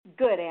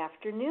Good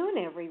afternoon,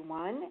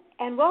 everyone,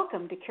 and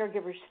welcome to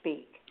Caregivers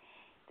Speak.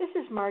 This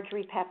is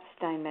Margery Pabst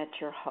Steinmet,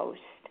 your host,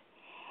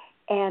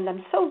 and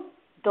I'm so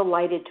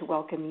delighted to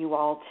welcome you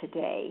all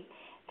today.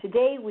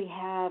 Today we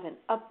have an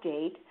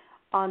update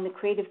on the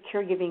Creative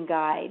Caregiving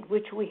Guide,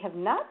 which we have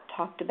not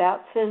talked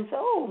about since,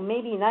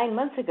 maybe 9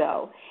 months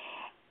ago.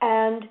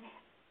 And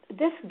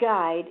this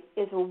guide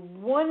is a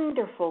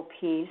wonderful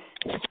piece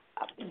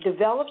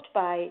developed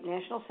by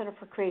National Center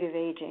for Creative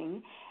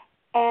Aging.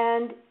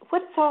 And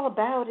what it's all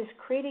about is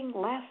creating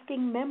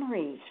lasting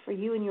memories for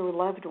you and your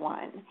loved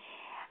one.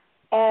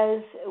 As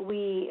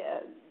we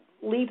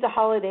leave the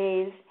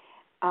holidays,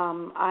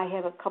 I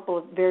have a couple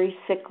of very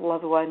sick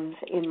loved ones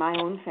in my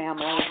own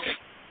family,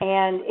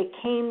 and it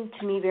came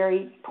to me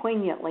very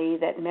poignantly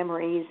that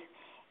memories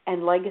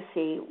and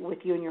legacy with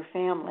you and your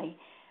family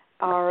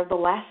are the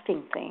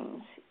lasting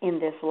things in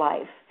this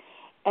life.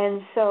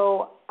 And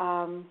so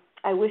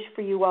I wish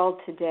for you all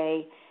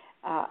today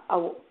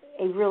a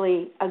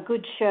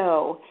good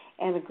show,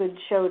 and a good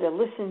show to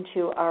listen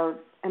to our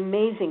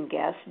amazing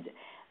guest,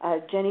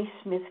 Jennie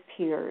Smith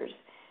Peers,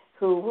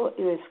 who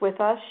is with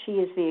us. She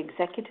is the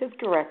Executive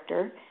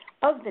Director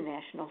of the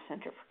National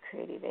Center for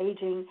Creative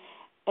Aging,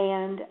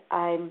 and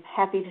I'm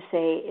happy to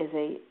say is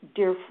a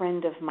dear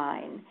friend of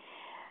mine.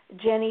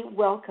 Jennie,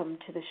 welcome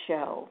to the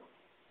show.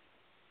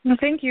 Well,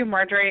 thank you,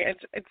 Margery.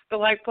 It's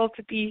delightful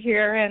to be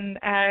here and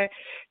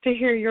to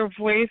hear your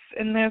voice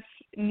in this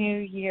new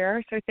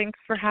year. So thanks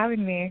for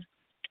having me.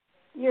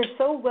 You're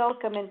so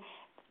welcome. And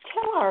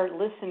tell our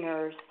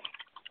listeners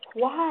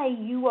why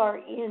you are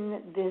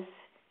in this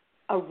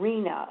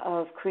arena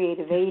of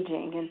creative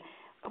aging and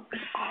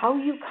how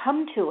you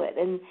come to it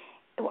and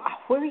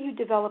where you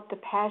developed a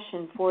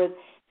passion for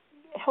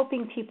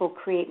helping people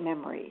create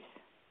memories.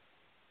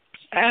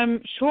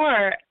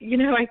 Sure.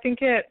 I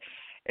think it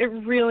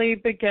really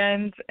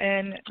begins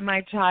in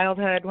my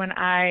childhood when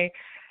I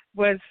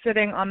was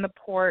sitting on the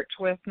porch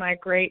with my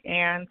great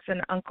aunts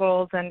and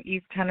uncles in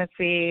East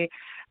Tennessee,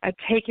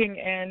 taking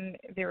in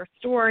their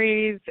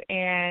stories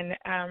and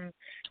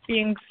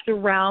being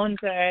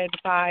surrounded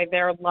by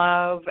their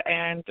love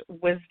and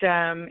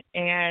wisdom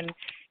and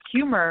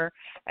humor.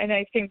 And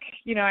I think,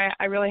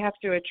 I really have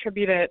to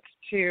attribute it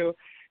to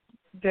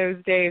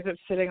those days of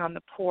sitting on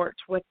the porch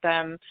with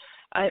them.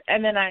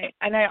 And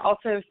I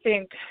also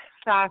think,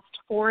 fast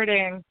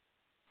forwarding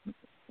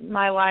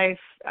my life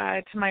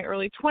to my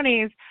early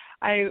 20s,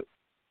 I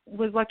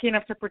was lucky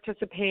enough to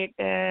participate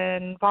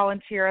and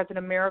volunteer as an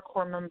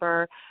AmeriCorps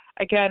member,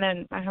 again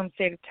in my home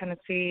state of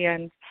Tennessee.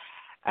 And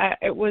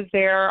it was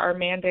there, our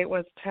mandate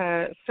was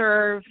to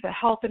serve the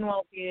health and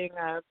well-being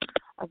of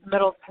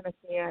Middle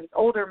Tennesseans,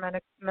 older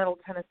Middle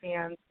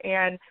Tennesseans.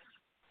 And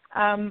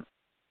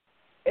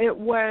it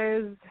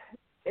was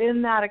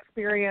in that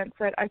experience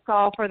that I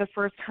saw for the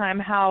first time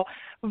how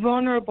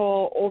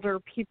vulnerable older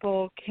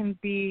people can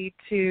be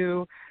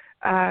to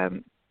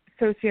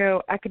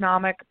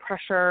socioeconomic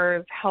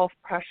pressures, health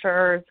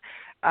pressures,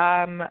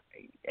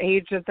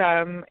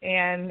 ageism,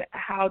 and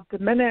how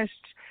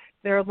diminished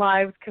their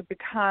lives could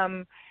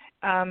become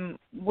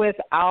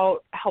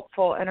without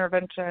helpful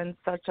interventions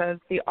such as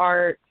the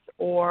arts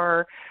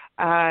or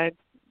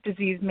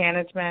disease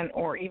management,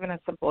 or even as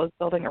simple as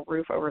building a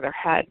roof over their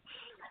head.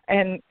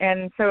 And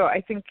so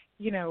I think,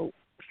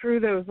 through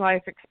those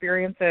life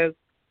experiences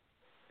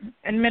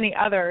and many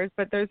others,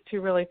 but those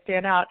two really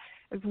stand out,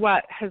 is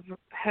what has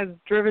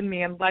driven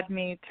me and led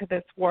me to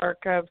this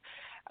work of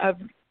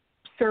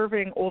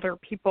serving older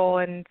people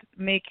and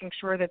making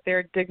sure that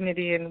their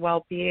dignity and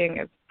well-being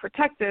is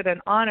protected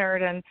and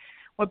honored. And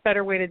what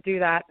better way to do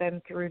that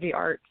than through the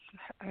arts?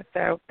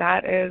 So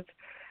that is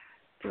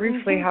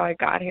briefly how I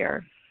got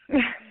here.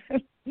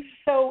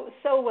 So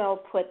well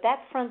put.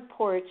 That front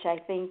porch, I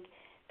think,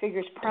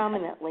 figures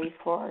prominently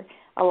for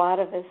a lot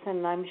of us,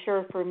 and I'm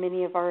sure for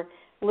many of our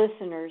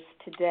listeners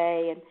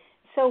today, and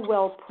so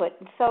well put.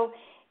 And so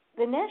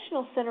the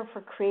National Center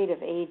for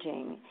Creative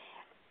Aging,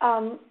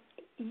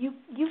 you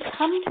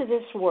come to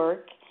this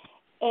work,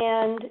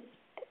 and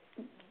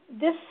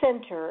this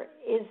center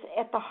is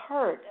at the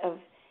heart of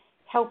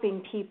helping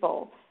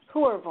people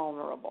who are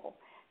vulnerable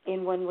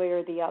in one way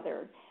or the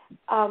other.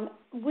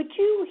 Would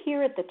you,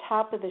 here at the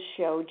top of the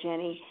show,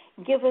 Jennie,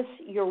 give us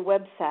your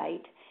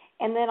website?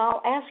 And then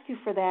I'll ask you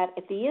for that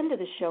at the end of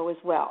the show as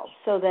well,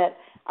 so that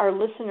our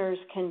listeners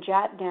can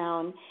jot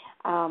down.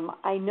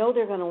 I know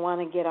they're going to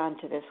want to get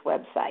onto this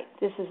website.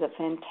 This is a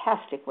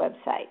fantastic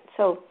website.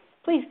 So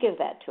please give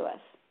that to us.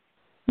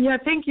 Yeah,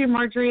 thank you,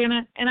 Margery.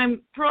 And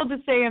I'm thrilled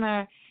to say in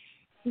a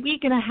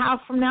week and a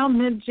half from now,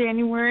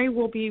 mid-January,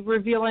 we'll be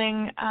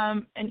revealing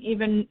an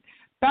even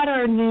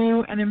better,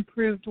 new, and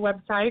improved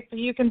website. So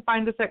you can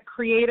find us at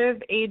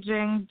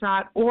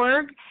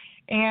creativeaging.org.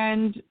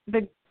 And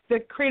the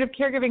Creative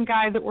Caregiving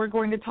Guide that we're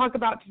going to talk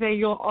about today,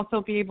 you'll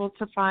also be able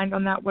to find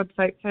on that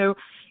website. So,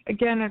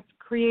 again, it's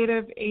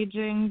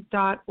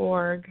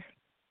creativeaging.org.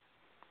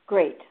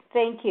 Great.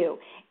 Thank you.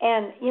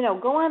 And,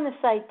 go on the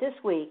site this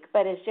week,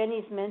 but as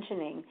Jennie's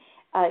mentioning,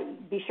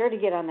 be sure to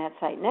get on that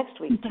site next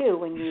week, too,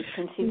 when you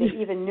can see the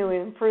even new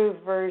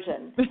improved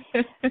version.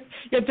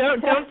 Yeah,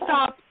 don't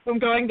stop from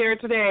going there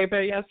today, but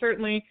yeah,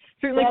 certainly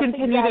That's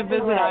continue exactly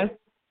to visit right. us.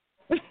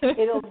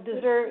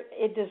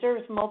 It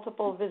deserves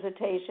multiple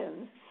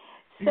visitations.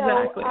 So,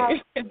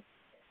 Exactly.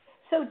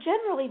 So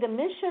generally, the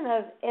mission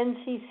of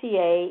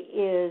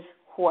NCCA is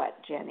what,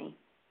 Jennie?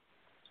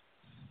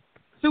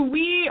 So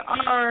we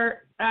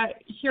are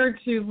here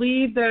to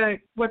lead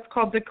what's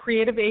called the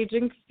creative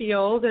aging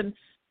field, and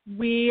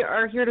we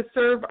are here to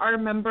serve our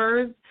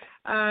members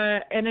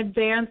and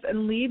advance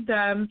and lead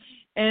them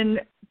in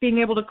being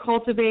able to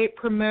cultivate,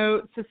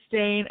 promote,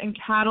 sustain, and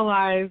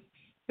catalyze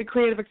the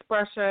creative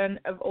expression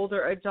of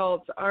older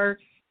adults. Our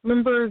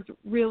members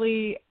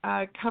really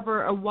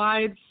cover a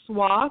wide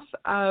swath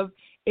of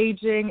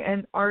aging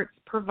and arts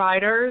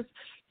providers.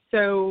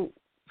 So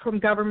from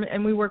government,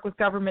 and we work with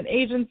government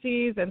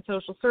agencies and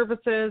social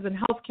services and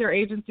healthcare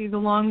agencies,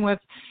 along with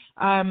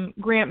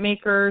grant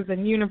makers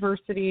and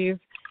universities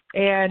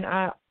and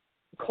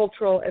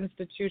cultural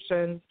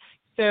institutions.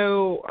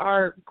 So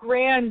our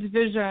grand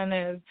vision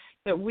is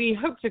that we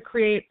hope to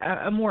create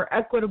a more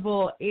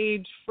equitable,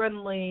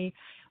 age-friendly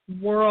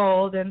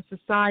world and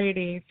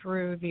society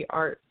through the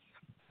arts.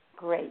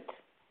 Great.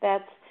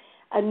 That's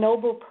a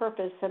noble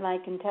purpose, and I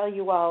can tell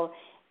you all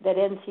that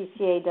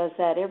NCCA does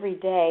that every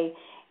day.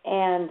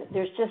 And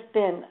there's just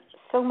been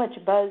so much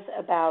buzz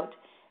about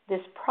this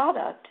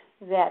product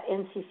that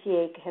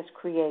NCCA has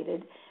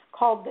created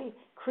called the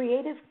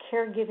Creative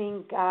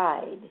Caregiving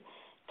Guide.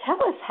 Tell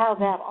us how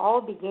that all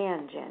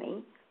began,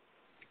 Jennie.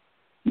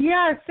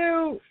 Yeah,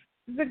 so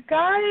the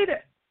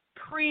guide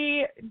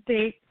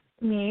predates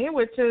me,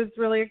 which is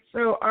really,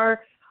 so our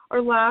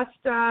last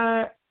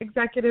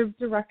executive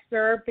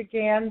director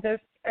began this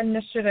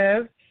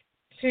initiative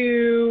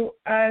to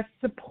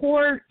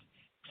support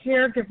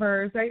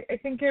caregivers. I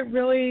think it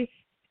really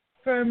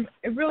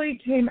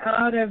came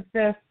out of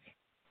this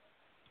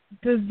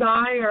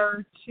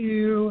desire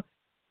to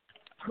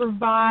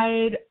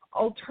provide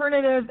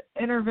alternative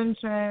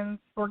interventions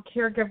for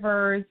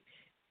caregivers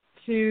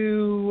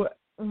to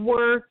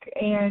work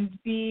and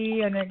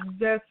be and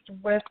exist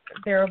with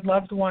their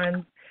loved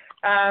ones.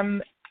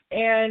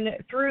 And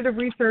through the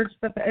research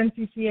that the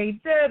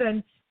NCCA did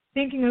and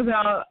thinking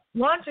about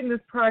launching this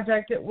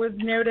project, it was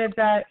noted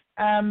that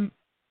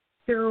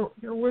there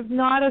was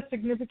not a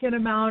significant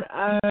amount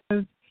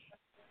of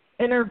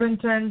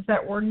interventions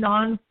that were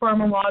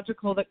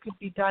non-pharmacological that could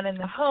be done in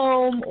the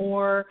home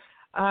or,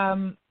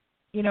 on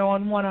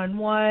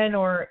one-on-one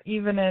or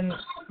even in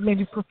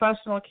maybe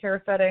professional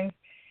care settings.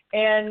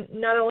 And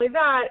not only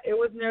that, it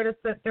was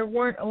noticed that there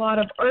weren't a lot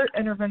of art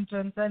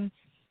interventions. And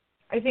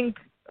I think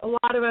a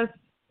lot of us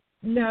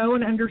know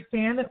and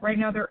understand that right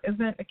now there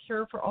isn't a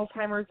cure for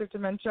Alzheimer's or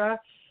dementia.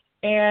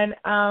 And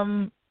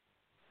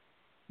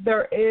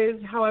there is,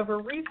 however,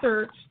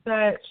 research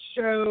that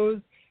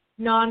shows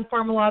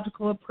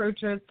non-pharmacological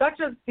approaches, such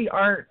as the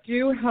art,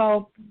 do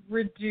help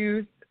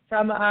reduce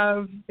some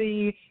of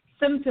the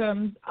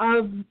symptoms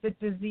of the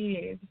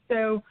disease.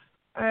 So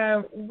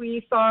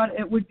we thought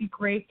it would be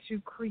great to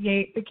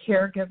create the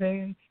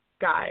caregiving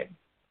guide.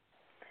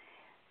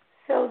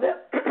 So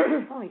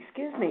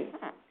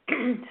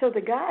so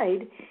the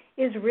guide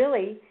is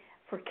really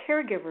for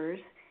caregivers,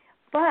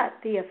 but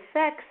the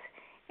effects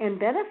and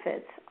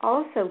benefits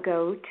also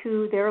go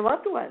to their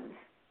loved ones.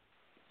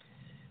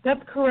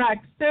 That's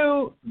correct.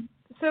 So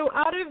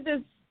out of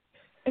this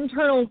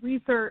internal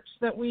research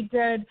that we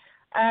did,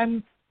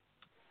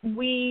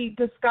 we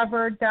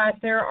discovered that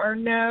there are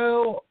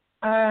no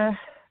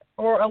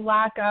or a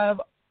lack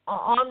of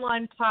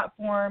online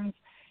platforms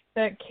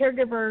that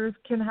caregivers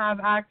can have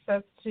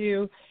access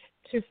to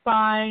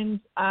find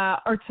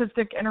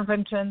artistic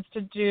interventions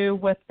to do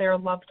with their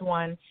loved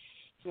one.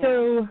 Yeah.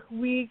 So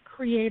we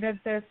created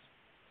this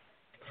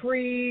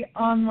free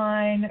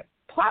online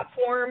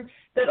platform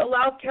that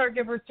allows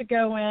caregivers to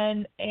go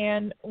in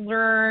and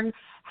learn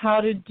how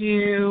to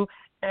do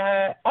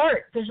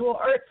visual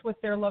arts with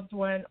their loved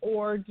one,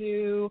 or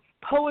do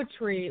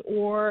poetry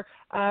or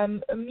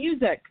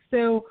music.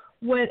 So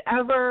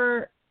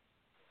whatever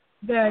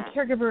the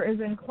caregiver is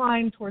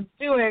inclined towards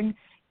doing,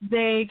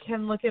 they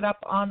can look it up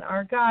on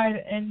our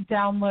guide and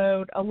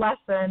download a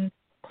lesson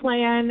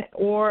plan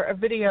or a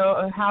video,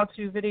 a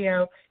how-to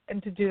video,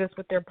 and to do this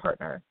with their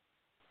partner.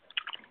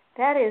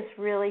 That is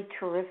really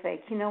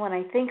terrific. When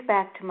I think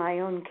back to my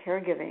own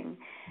caregiving,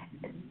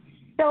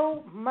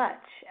 so much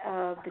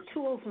of the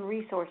tools and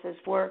resources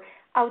were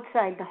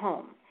outside the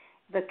home.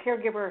 The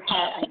caregiver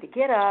I had to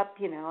get up,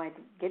 I'd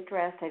get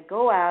dressed, I'd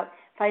go out,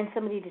 find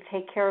somebody to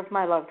take care of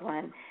my loved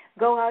one,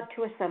 go out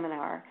to a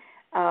seminar,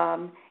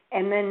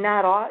 and then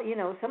not all,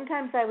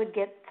 sometimes I would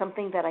get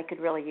something that I could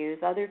really use,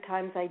 other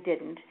times I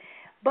didn't.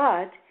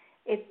 But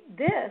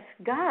this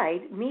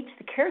guide meets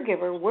the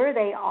caregiver where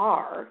they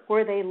are,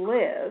 where they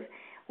live,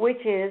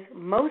 which is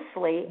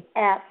mostly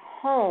at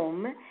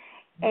home,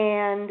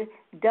 and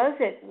does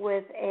it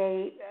with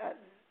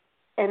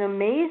an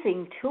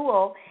amazing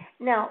tool.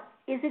 Now,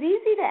 is it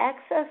easy to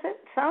access it?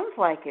 Sounds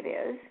like it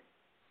is.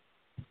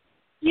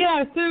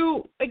 Yeah,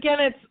 so again,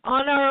 it's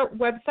on our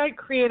website,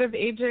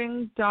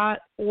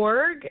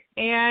 creativeaging.org,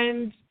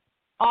 and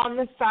on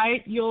the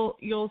site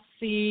you'll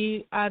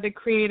see the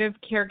Creative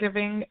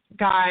Caregiving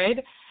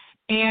Guide,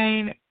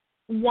 and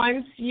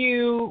once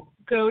you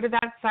go to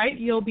that site,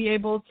 you'll be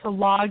able to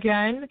log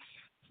in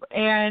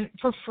and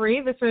for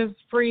free. This is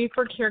free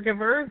for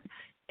caregivers,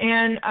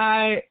 and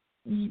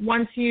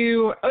once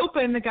you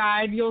open the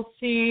guide, you'll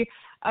see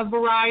a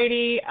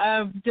variety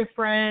of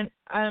different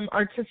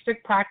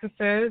artistic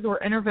practices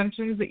or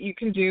interventions that you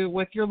can do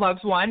with your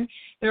loved one.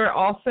 There are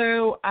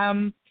also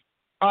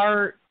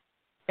our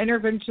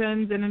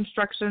interventions and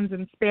instructions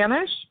in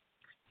Spanish.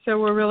 So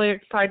we're really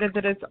excited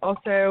that it's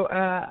also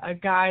a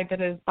guide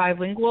that is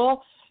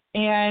bilingual.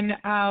 And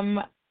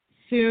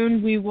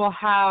soon we will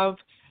have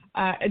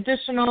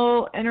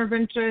additional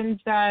interventions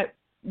that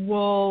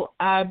will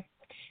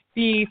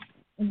be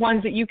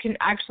ones that you can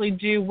actually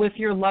do with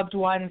your loved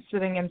one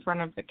sitting in front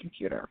of the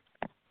computer.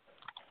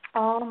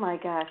 Oh my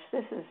gosh,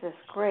 this is just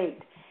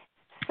great.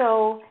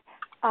 So,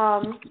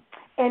 and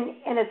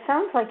it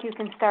sounds like you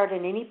can start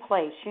in any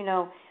place. You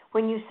know,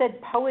 when you said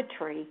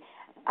poetry,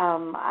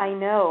 I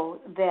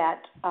know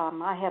that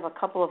I have a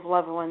couple of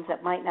loved ones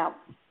that might not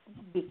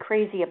be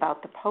crazy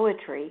about the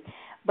poetry,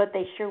 but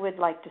they sure would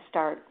like to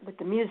start with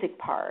the music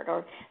part.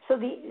 Or so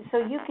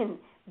you can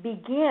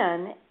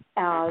begin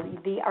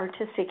the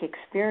artistic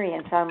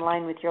experience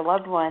online with your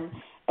loved one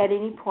at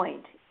any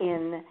point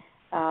in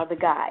the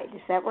guide.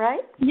 Is that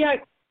right?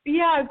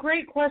 Yeah,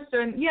 great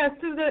question. Yeah,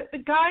 so the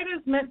guide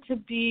is meant to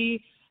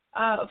be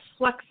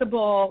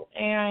flexible,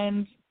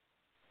 and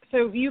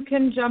so you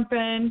can jump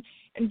in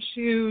and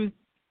choose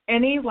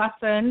any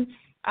lesson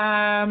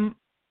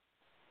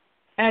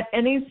at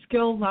any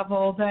skill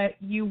level that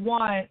you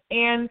want.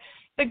 And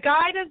the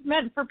guide is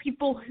meant for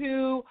people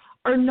who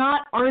are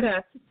not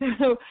artists.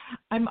 So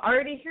I'm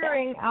already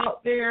hearing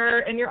out there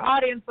in your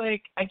audience,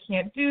 like, I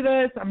can't do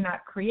this, I'm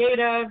not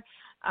creative,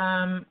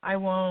 I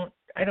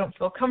don't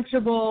feel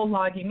comfortable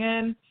logging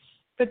in.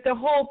 But the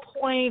whole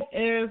point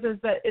is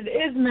that it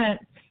is meant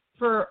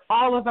for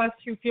all of us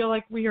who feel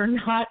like we are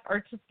not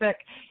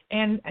artistic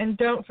and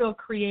don't feel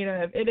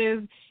creative. It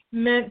is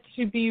meant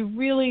to be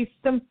really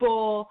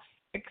simple,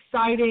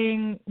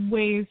 exciting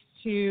ways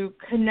to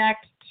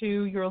connect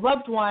to your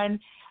loved one,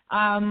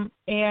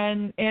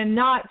 and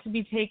not to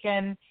be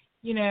taken,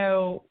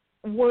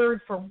 word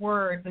for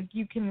word. Like,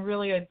 you can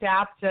really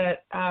adapt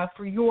it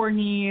for your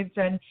needs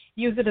and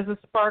use it as a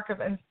spark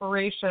of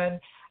inspiration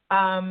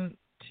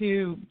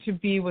to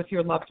be with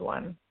your loved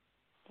one.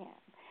 Yeah.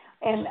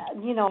 And,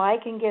 I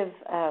can give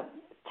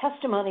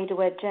testimony to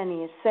what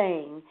Jennie is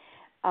saying.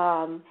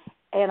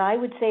 And I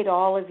would say to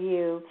all of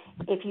you,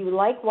 if you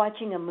like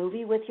watching a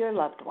movie with your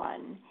loved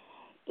one,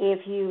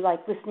 if you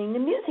like listening to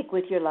music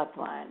with your loved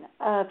one,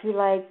 if you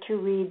like to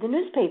read the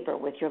newspaper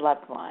with your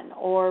loved one,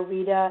 or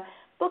read a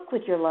book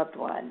with your loved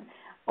one,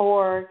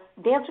 or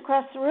dance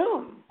across the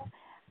room,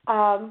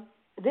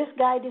 this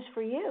guide is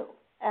for you.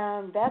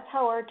 That's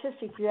how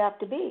artistic you have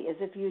to be, is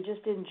if you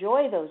just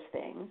enjoy those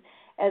things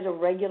as a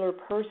regular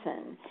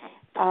person.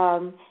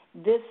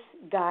 This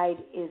guide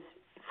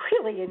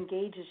really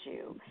engages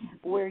you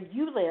where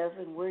you live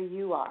and where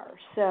you are.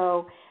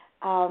 So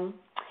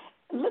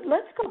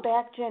let's go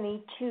back,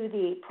 Jennie, to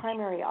the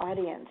primary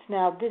audience.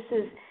 Now, this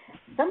is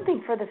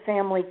something for the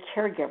family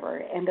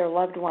caregiver and their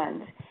loved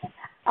ones.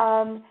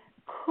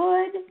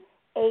 Could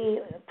a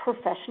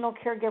professional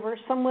caregiver,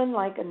 someone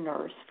like a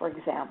nurse, for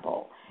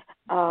example,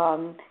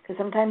 because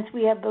sometimes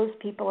we have those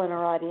people in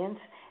our audience,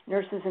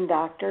 nurses and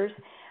doctors,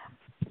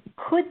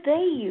 could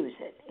they use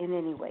it in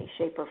any way,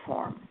 shape, or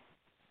form?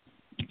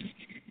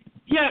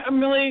 Yeah, I'm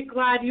really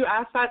glad you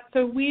asked that.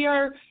 So we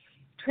are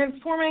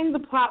transforming the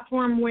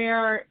platform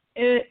where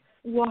it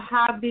will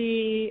have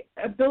the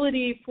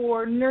ability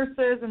for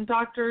nurses and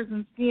doctors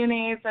and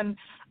CNAs and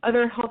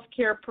other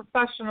healthcare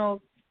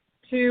professionals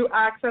to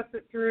access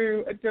it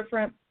through a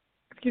different,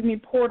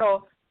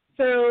 portal.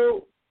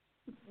 So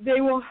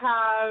they will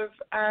have,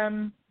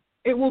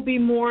 it will be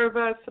more of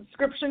a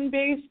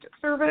subscription-based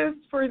service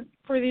for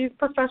these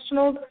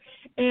professionals,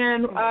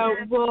 and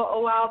will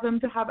allow them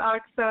to have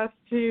access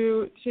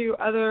to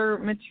other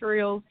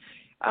materials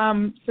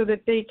so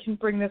that they can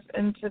bring this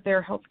into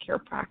their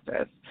healthcare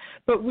practice.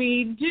 But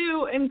we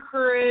do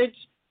encourage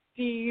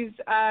these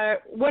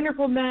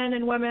wonderful men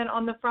and women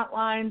on the front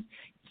lines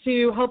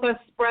to help us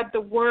spread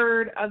the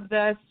word of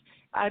this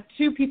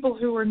to people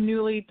who are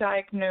newly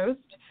diagnosed.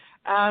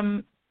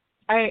 I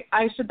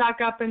should back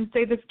up and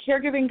say this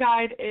caregiving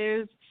guide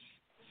is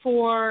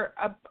for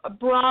a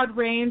broad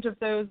range of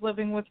those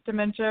living with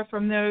dementia,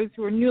 from those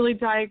who are newly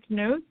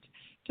diagnosed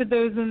to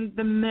those in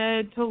the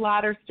mid to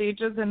latter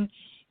stages. And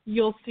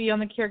you'll see on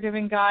the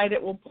caregiving guide,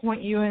 it will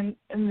point you in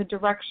the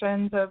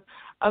directions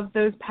of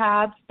those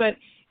paths. But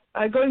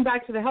going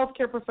back to the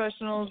healthcare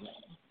professionals,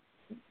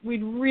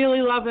 we'd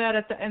really love that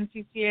at the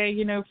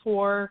NCCA,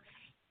 for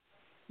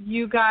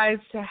you guys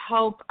to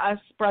help us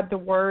spread the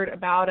word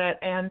about it.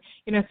 And,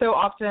 so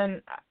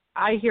often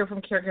I hear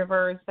from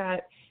caregivers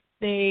that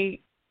they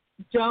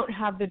don't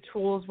have the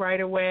tools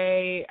right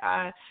away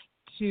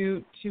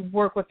to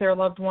work with their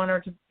loved one,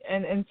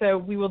 and so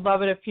we would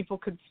love it if people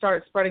could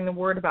start spreading the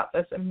word about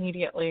this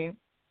immediately.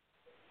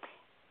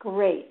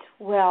 Great.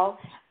 Well,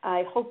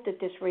 I hope that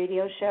this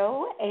radio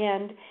show,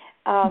 and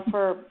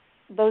for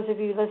those of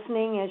you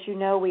listening, as you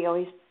know, we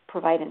always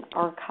provide an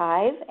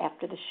archive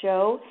after the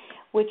show,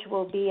 which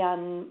will be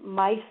on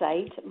my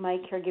site,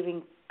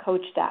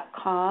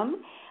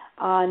 mycaregivingcoach.com,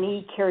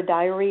 on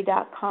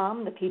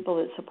eCareDiary.com, the people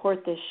that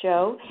support this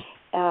show.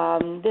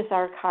 This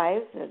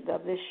archive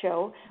of this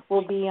show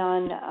will be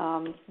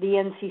on the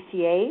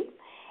NCCA,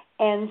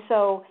 and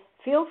so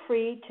feel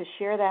free to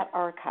share that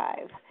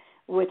archive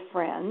with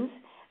friends.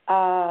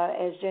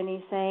 As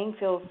Jennie's saying,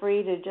 feel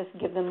free to just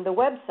give them the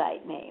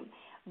website name,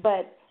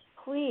 but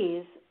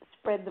please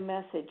spread the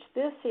message.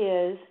 This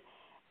is,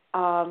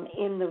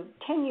 in the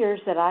 10 years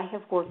that I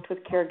have worked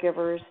with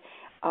caregivers,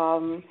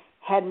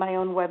 had my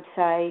own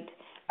website,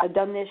 I've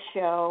done this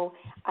show,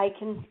 I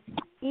can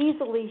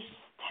easily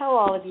tell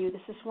all of you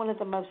this is one of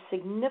the most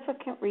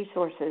significant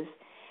resources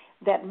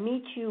that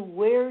meet you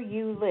where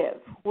you live,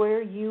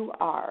 where you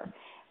are,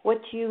 what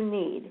you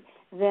need,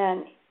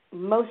 than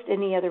most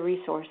any other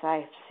resource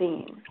I've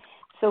seen.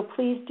 So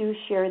please do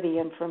share the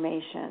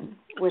information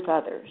with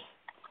others.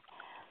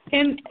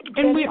 And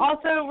we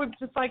also would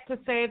just like to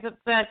say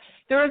that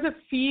there is a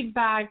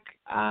feedback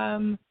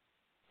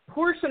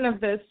portion of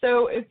this.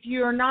 So if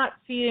you're not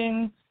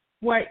seeing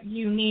what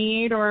you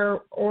need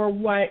or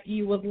what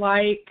you would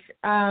like,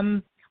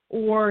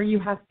 or you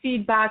have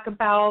feedback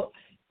about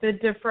the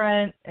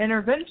different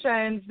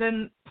interventions,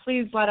 then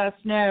please let us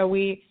know.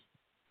 We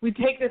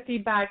take the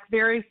feedback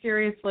very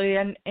seriously,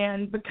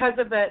 and because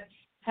of it,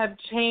 have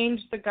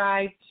changed the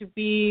guide to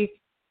be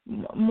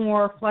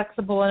more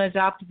flexible and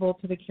adaptable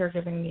to the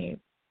caregiving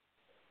needs.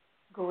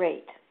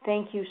 Great.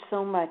 Thank you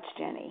so much,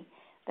 Jennie.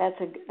 That's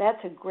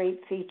a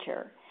great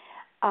feature.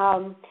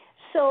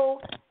 So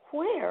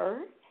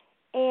where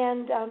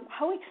and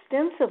how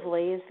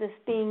extensively is this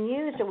being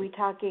used? Are we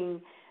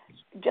talking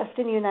just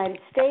in the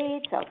United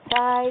States,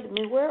 outside? I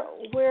mean,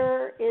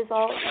 where is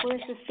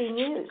this being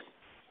used?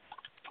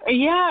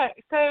 Yeah,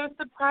 so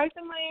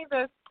surprisingly,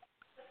 the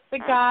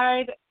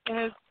guide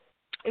is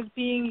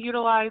being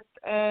utilized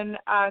in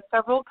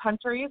several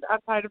countries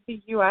outside of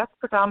the U.S.,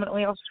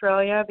 predominantly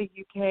Australia, the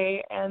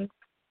U.K., and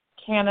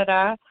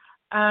Canada.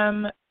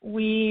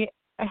 We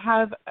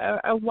have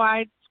a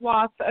wide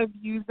swath of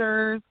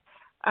users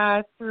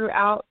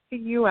throughout the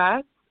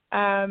U.S.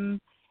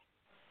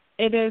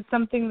 It is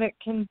something that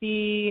can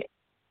be,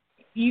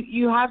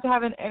 you have to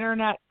have an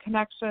internet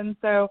connection,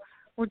 so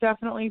we're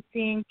definitely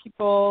seeing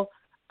people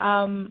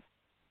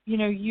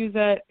use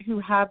it who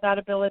have that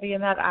ability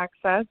and that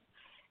access.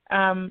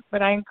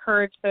 But I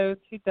encourage those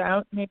who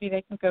don't, maybe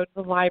they can go to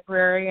the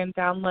library and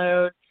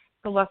download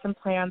the lesson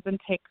plans and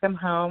take them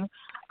home.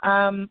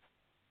 And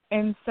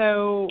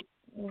so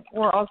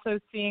we're also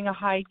seeing a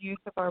high use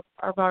of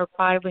our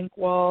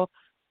bilingual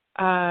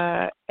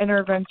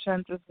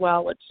interventions as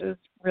well, which is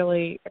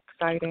really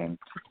exciting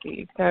to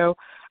see. So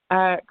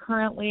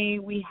currently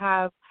we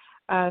have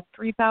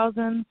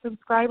 3,000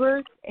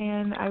 subscribers,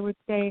 and I would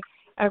say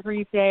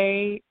every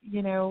day,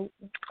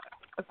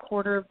 a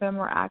quarter of them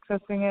are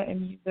accessing it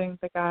and using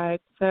the guide.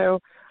 So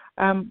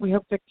we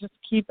hope to just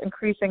keep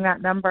increasing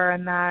that number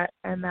and that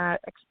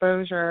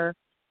exposure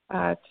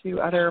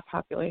to other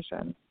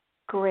populations.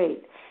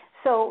 Great.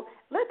 So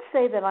let's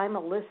say that I'm a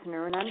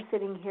listener and I'm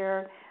sitting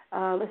here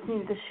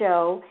listening to the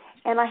show,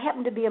 and I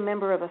happen to be a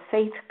member of a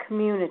faith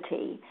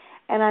community,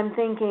 and I'm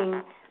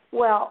thinking,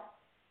 well,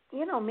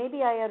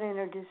 maybe I ought to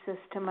introduce this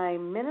to my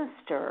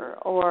minister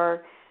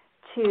or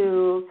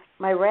to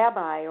my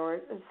rabbi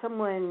or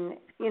someone,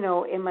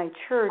 in my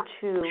church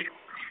who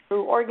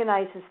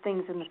organizes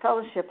things in the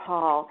fellowship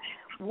hall.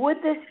 Would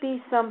this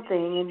be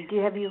something, and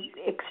have you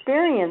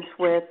experience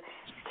with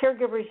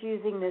caregivers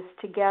using this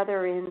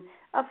together in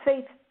a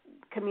faith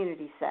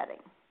community setting?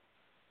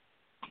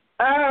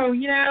 Oh,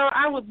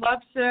 I would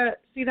love to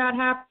see that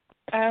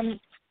happen.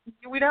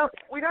 We don't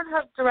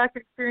have direct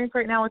experience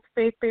right now with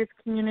faith-based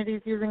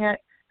communities using it.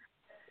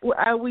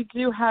 We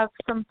do have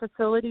some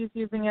facilities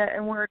using it,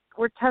 and we're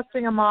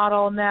testing a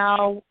model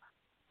now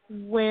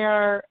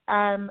where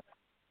you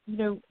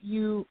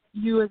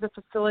as a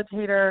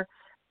facilitator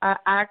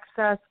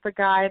access the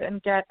guide and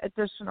get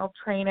additional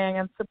training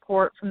and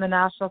support from the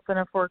National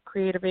Center for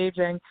Creative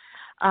Aging.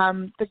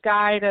 The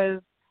guide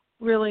is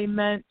really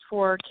meant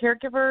for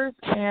caregivers,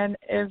 and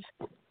if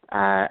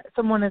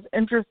someone is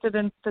interested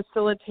in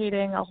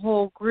facilitating a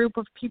whole group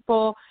of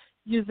people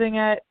using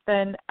it,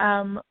 then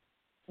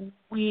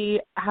we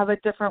have a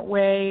different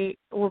way,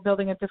 we're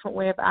building a different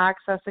way of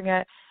accessing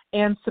it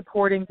and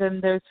supporting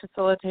those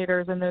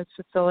facilitators and those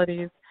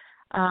facilities,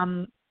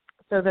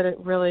 so that it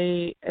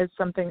really is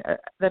something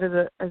that is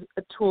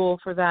a tool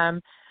for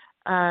them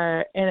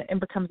and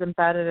becomes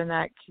embedded in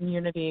that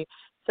community.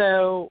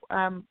 So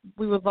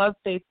we would love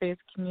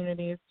faith-based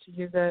communities to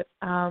use it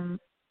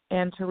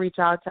and to reach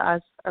out to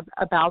us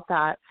about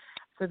that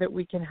so that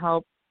we can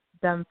help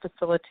them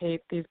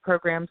facilitate these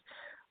programs.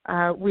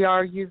 We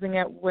are using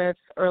it with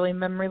early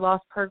memory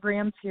loss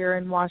programs here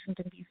in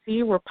Washington,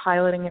 D.C. We're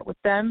piloting it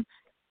with them,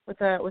 with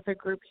a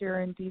group here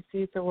in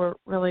D.C., so we're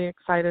really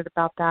excited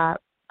about that.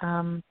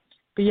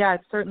 But, yeah,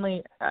 it's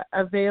certainly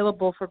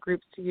available for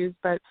groups to use,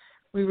 but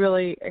we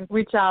really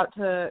reach out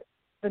to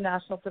the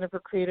National Center for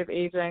Creative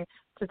Aging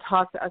to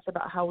talk to us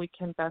about how we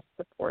can best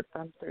support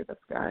them through this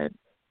guide.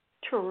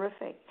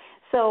 Terrific.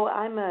 So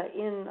I'm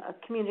in a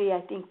community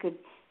I think could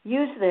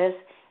use this.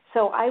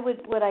 So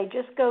would I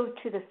just go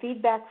to the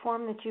feedback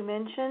form that you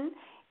mentioned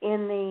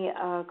in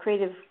the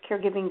Creative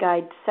Caregiving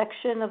Guide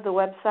section of the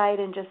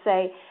website and just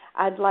say,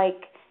 I'd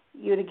like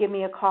you to give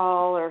me a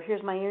call, or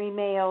here's my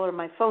email or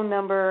my phone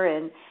number,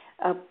 and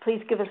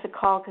please give us a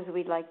call because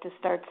we'd like to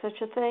start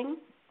such a thing?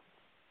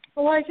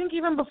 Well, I think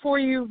even before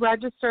you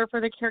register for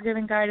the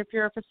Caregiving Guide, if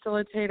you're a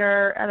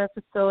facilitator at a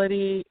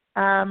facility,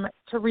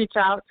 to reach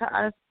out to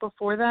us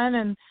before then,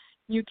 and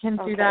you can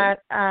do that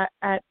at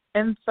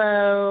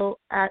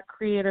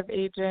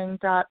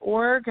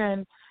info@creativeaging.org,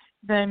 and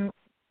then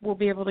we'll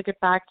be able to get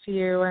back to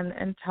you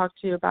and talk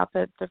to you about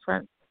the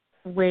different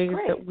ways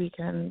that we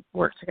can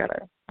work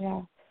together.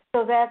 Yeah.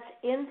 So that's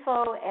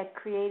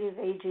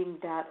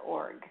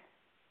info@creativeaging.org.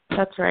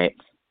 That's right.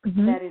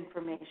 Mm-hmm. That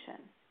information.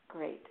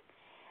 Great.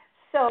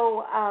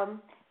 So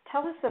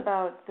tell us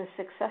about the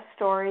success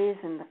stories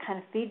and the kind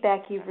of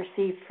feedback you've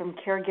received from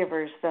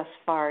caregivers thus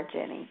far,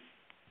 Jennie.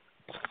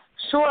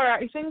 Sure.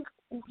 I think,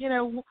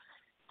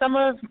 some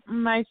of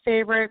my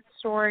favorite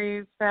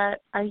stories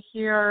that I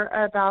hear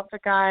about the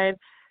guide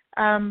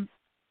come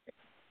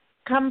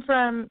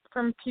from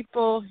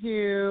people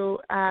who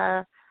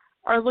are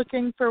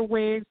looking for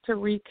ways to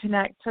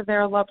reconnect to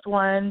their loved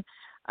one.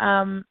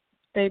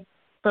 They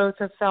both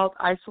have felt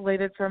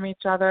isolated from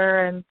each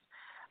other and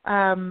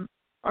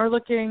are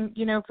looking,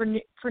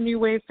 for new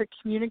ways to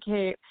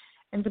communicate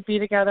and to be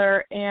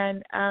together.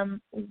 And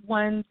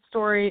one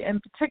story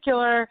in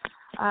particular,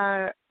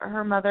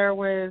 her mother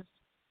was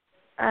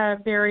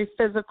very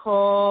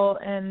physical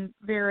and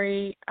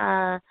very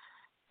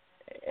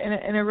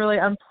in a really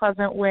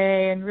unpleasant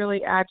way and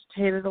really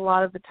agitated a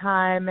lot of the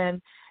time.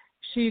 And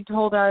she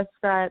told us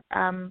that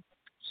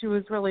she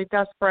was really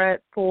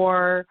desperate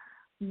for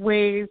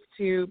ways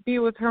to be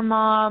with her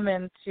mom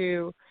and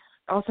to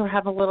also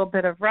have a little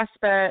bit of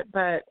respite,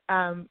 but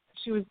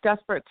she was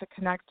desperate to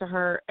connect to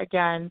her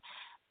again.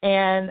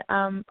 And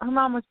her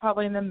mom was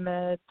probably in the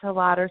mid to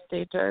latter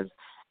stages.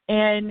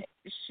 And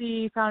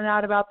she found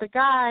out about the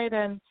guide,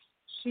 and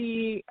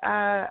she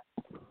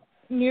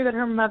knew that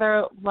her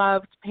mother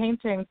loved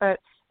painting, but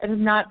it had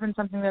not been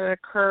something that had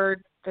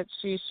occurred that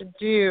she should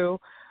do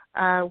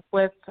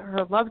with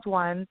her loved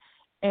one.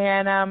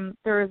 And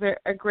there's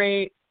a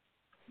great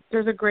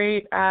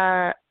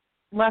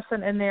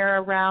lesson in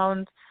there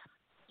around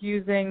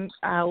using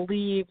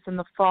leaves in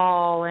the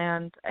fall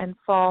and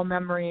fall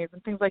memories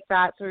and things like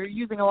that. So you're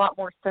using a lot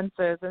more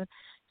senses. And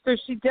so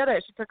she did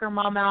it. She took her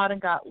mom out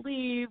and got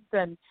leaves,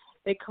 and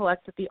they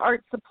collected the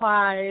art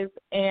supplies,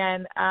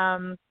 and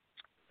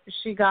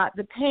she got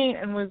the paint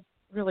and was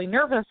really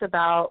nervous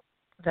about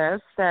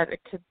this, that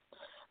it could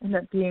end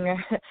up being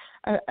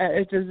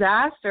a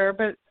disaster.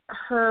 But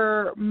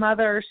her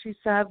mother, she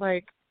said,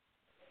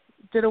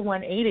 did a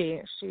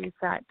 180. She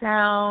sat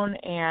down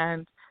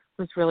and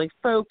was really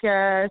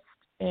focused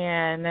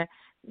and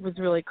was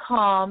really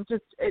calm.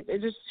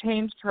 It just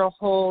changed her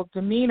whole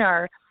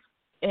demeanor,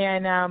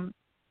 and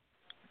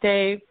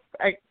they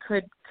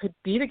could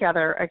be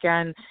together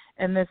again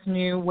in this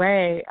new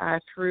way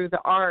through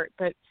the art.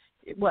 But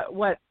it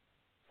was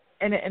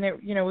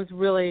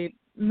really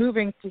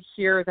moving to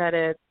hear that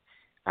it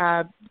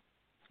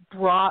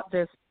brought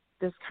this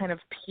kind of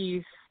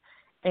peace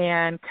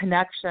and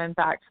connection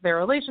back to their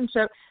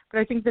relationship. But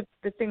I think that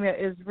the thing that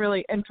is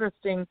really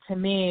interesting to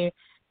me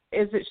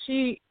is that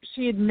she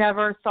had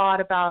never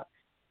thought about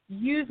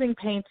using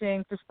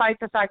painting, despite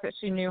the fact that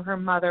she knew her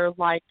mother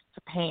liked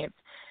to paint.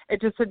 It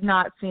just had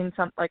not seemed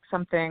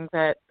something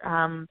that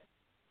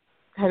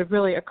had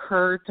really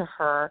occurred to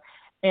her.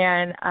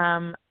 And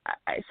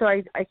so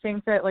I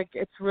think that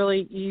it's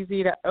really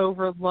easy to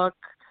overlook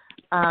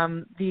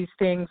these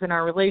things in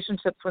our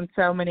relationships when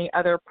so many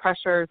other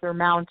pressures are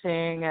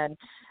mounting, and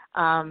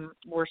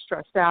we're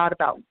stressed out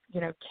about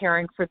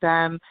caring for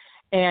them,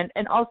 and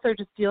also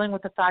just dealing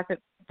with the fact that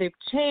they've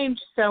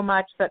changed so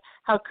much that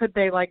how could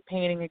they like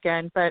painting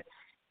again? But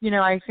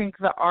I think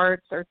the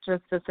arts are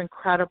just this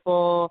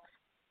incredible,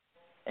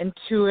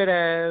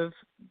 intuitive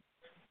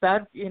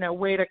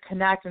way to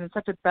connect, and it's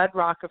such a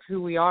bedrock of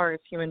who we are as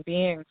human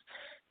beings.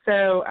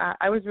 So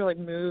I was really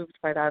moved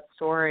by that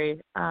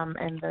story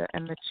and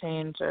the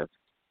change of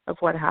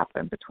what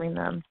happened between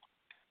them.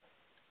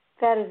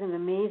 That is an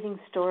amazing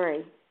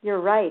story. You're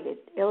right.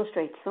 It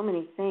illustrates so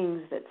many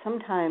things that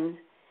sometimes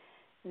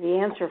the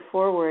answer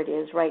forward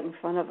is right in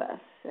front of us.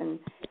 And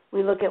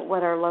we look at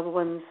what our loved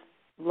ones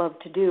love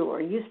to do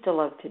or used to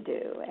love to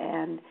do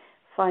and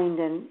find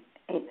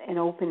an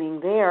opening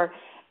there.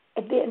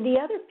 The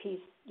other piece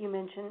you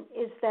mentioned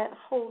is that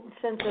whole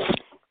sense of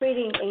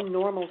creating a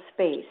normal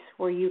space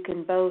where you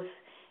can both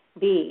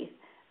be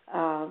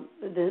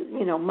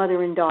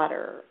mother and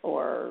daughter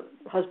or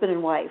husband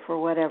and wife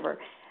or whatever,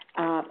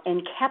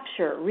 and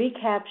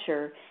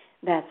recapture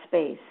that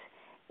space.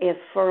 If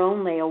for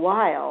only a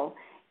while,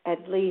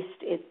 at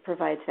least it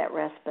provides that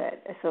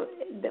respite. So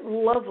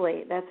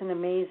lovely. That's an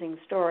amazing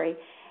story.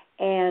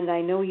 And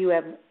I know you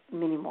have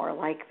many more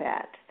like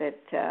that.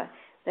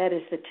 That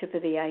is the tip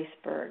of the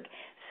iceberg.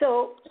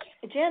 So,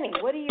 Jennie,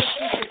 what are your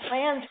future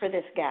plans for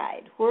this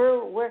guide?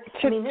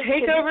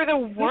 Take over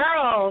the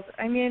world.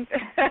 I mean,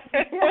 it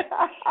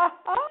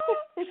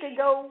could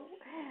go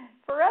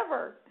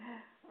forever.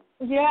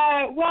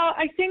 Yeah. Well,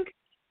 I think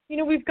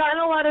we've gotten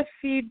a lot of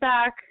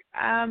feedback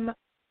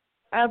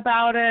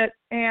about it,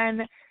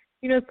 and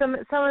some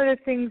of the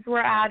things we're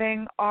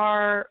adding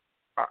are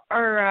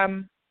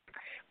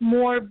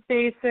more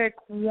basic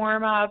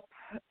warm up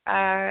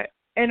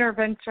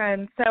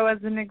intervention. So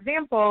as an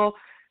example,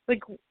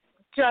 like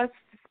just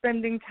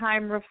spending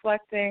time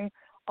reflecting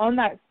on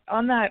that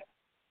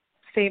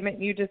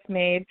statement you just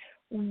made,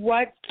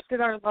 what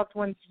did our loved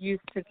ones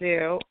used to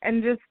do,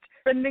 and just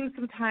spending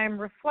some time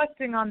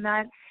reflecting on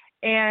that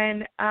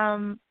and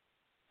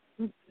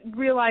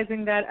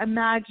realizing that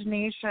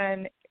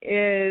imagination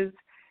is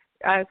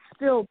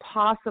still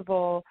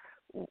possible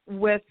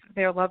with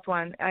their loved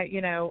one,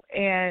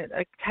 and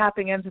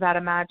tapping into that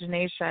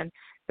imagination.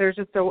 There's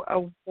just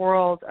a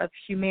world of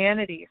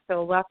humanity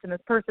still left in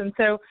this person.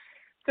 So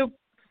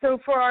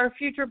for our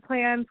future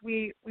plans,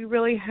 we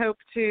really hope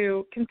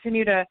to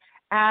continue to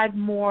add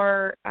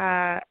more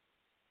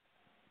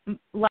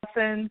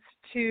lessons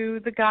to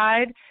the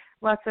guide,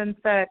 lessons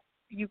that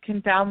you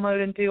can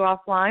download and do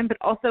offline, but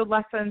also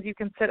lessons you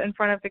can sit in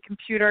front of the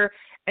computer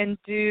and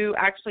do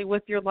actually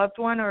with your loved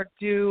one or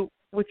do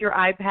with your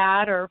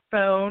iPad or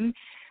phone.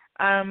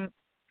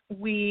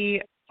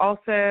 We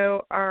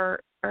also are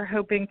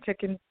hoping to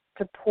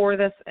pour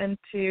this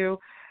into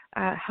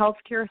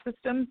healthcare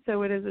systems,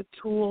 so it is a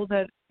tool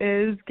that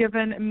is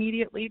given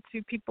immediately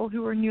to people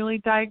who are newly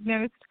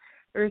diagnosed.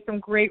 There's some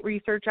great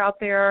research out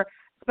there,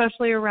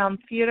 especially around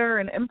theater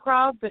and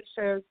improv, that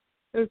shows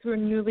those who are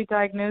newly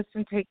diagnosed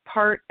and take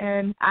part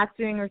in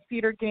acting or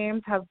theater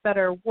games have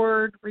better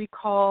word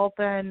recall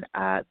than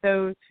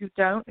those who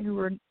don't, who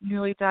are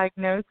newly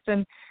diagnosed.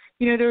 And,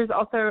 there's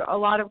also a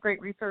lot of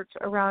great research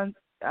around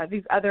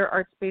these other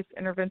arts-based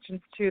interventions,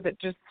 too, that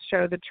just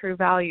show the true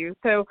value.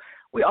 So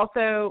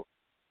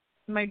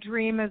my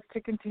dream is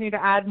to continue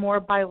to add more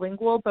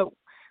bilingual, but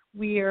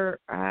we are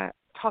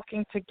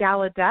talking to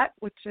Gallaudet,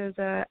 which is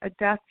a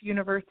deaf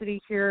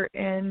university here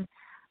in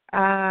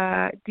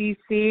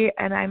DC,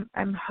 and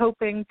I'm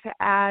hoping to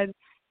add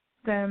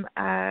some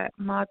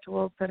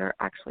modules that are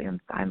actually in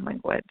sign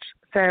language.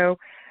 So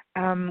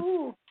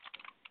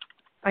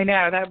I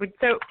know that would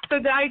so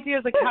the idea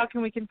is how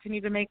can we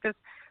continue to make this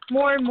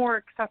more and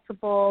more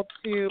accessible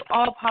to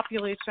all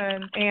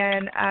populations,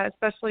 and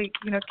especially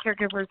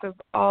caregivers of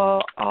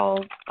all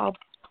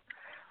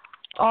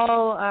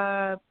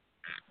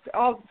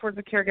sorts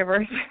of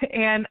caregivers,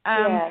 and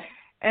yes.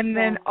 And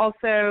then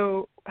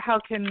also, how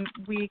can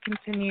we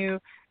continue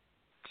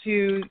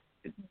to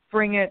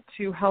bring it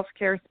to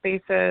healthcare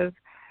spaces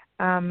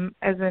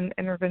as an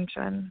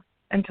intervention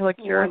until a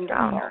cure is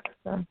found?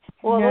 So,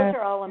 those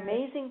are all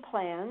amazing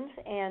plans,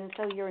 and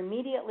so you're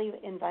immediately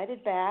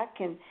invited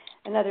back in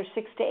another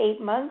 6 to 8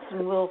 months,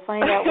 and we'll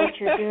find out what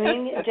you're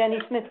doing,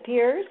 Jennie Smith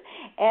Peers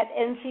at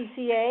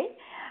NCCA.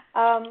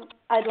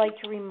 I'd like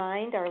to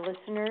remind our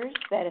listeners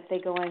that if they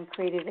go on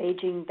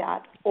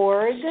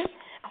creativeaging.org,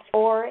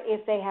 or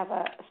if they have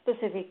a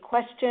specific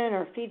question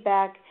or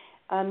feedback,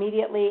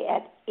 immediately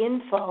at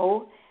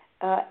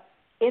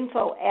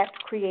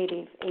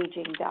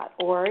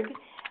info@creativeaging.org.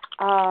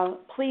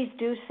 Please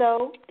do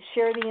so.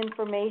 Share the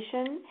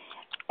information.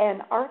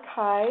 An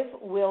archive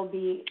will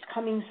be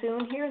coming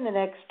soon here in the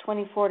next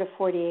 24 to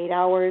 48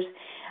 hours.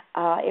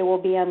 It will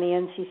be on the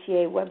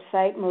NCCA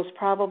website, most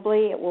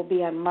probably. It will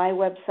be on my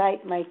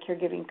website,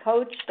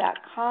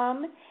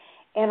 mycaregivingcoach.com,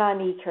 and on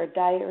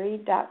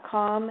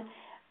eCareDiary.com,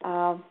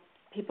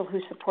 people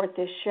who support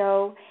this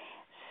show.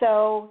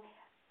 So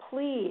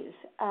please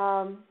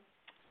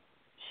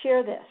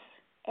share this,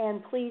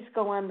 and please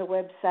go on the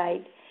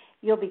website.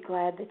 You'll be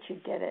glad that you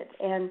did it.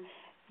 And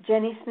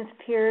Jennie Smith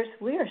Peers,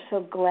 we are so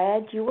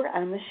glad you were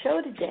on the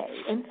show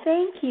today, and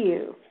thank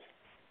you.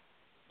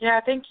 Yeah,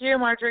 thank you,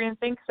 Margery, and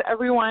thanks to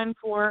everyone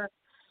for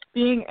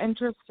being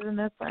interested in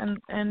this,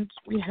 and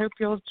we hope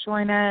you'll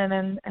join in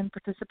and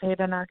participate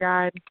in our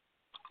guide.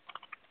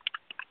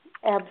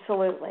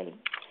 Absolutely.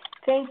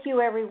 Thank you,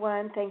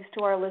 everyone. Thanks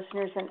to our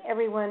listeners, and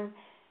everyone,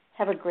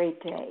 have a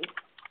great day.